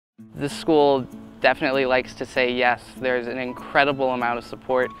This school definitely likes to say yes. There's an incredible amount of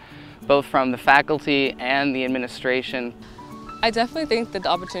support, both from the faculty and the administration. I definitely think that the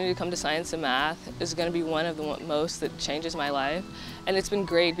opportunity to come to science and math is going to be one of the most that changes my life. And it's been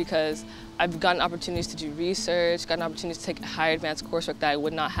great because I've gotten opportunities to do research, gotten opportunities to take higher advanced coursework that I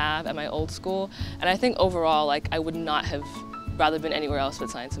would not have at my old school. And I think overall, I would not have rather been anywhere else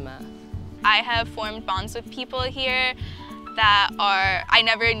but science and math. I have formed bonds with people here that I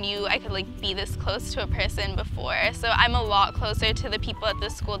never knew I could be this close to a person before. So I'm a lot closer to the people at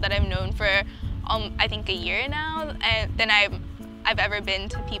this school that I've known for I think a year now than I've ever been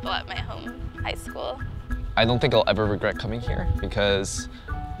to people at my home high school. I don't think I'll ever regret coming here because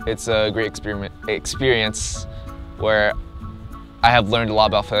it's a great experience where I have learned a lot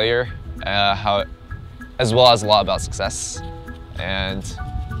about failure, as well as a lot about success. And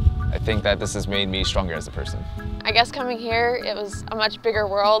I think that this has made me stronger as a person. I guess coming here, it was a much bigger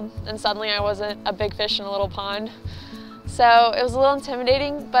world, and suddenly I wasn't a big fish in a little pond. So it was a little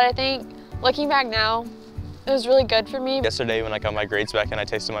intimidating, but I think looking back now, it was really good for me. Yesterday when I got my grades back and I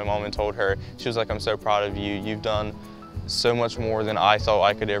texted my mom and told her, she was like, "I'm so proud of you. You've done so much more than I thought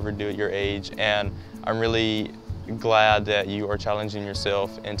I could ever do at your age, and I'm really glad that you are challenging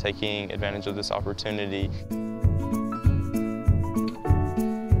yourself and taking advantage of this opportunity."